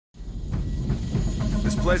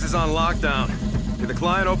place is on lockdown. Can the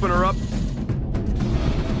client open her up?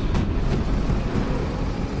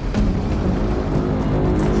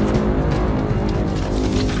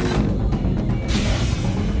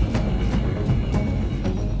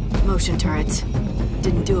 Motion turrets.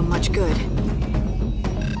 Didn't do him much good.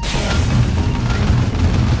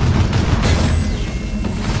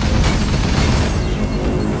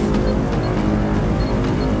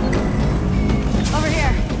 Over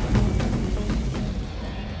here.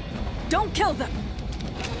 Don't kill them!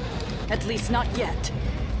 At least not yet.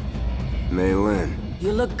 Maylin.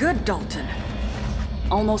 You look good, Dalton.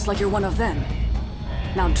 Almost like you're one of them.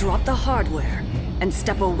 Now drop the hardware and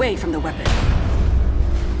step away from the weapon.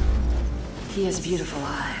 He has beautiful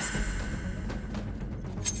eyes.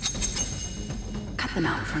 Cut them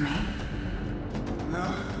out for me.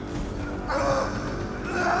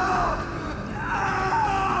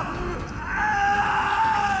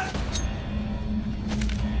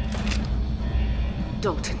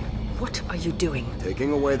 Dalton, what are you doing?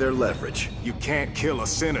 Taking away their leverage. You can't kill a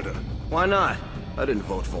senator. Why not? I didn't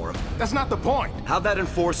vote for him. That's not the point. How'd that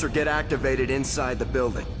enforcer get activated inside the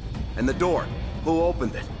building? And the door? Who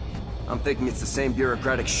opened it? I'm thinking it's the same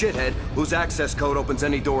bureaucratic shithead whose access code opens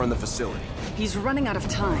any door in the facility. He's running out of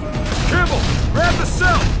time. Kimball! Grab the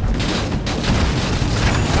cell!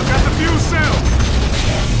 I've got the fuse cell.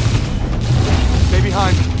 Stay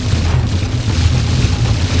behind me.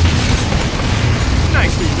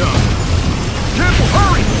 Nicely done. Kimball,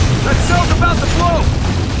 hurry! That cell's about to blow!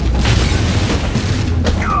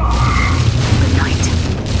 Good night.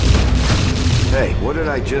 Hey, what did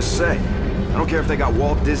I just say? I don't care if they got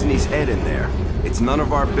Walt Disney's head in there. It's none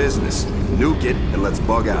of our business. Nuke it and let's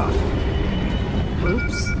bug out.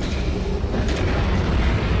 Oops.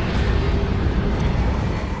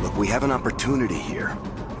 Look, we have an opportunity here.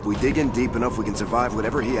 If we dig in deep enough, we can survive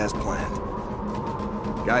whatever he has planned.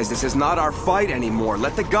 Guys, this is not our fight anymore.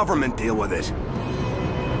 Let the government deal with it.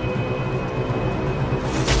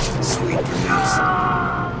 Sweet dreams.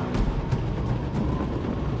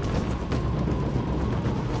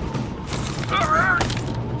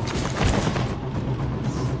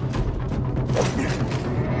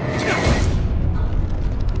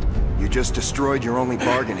 You just destroyed your only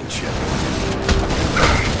bargaining chip.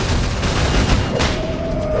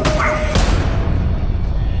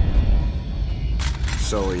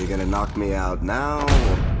 So are you gonna knock me out now,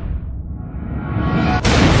 or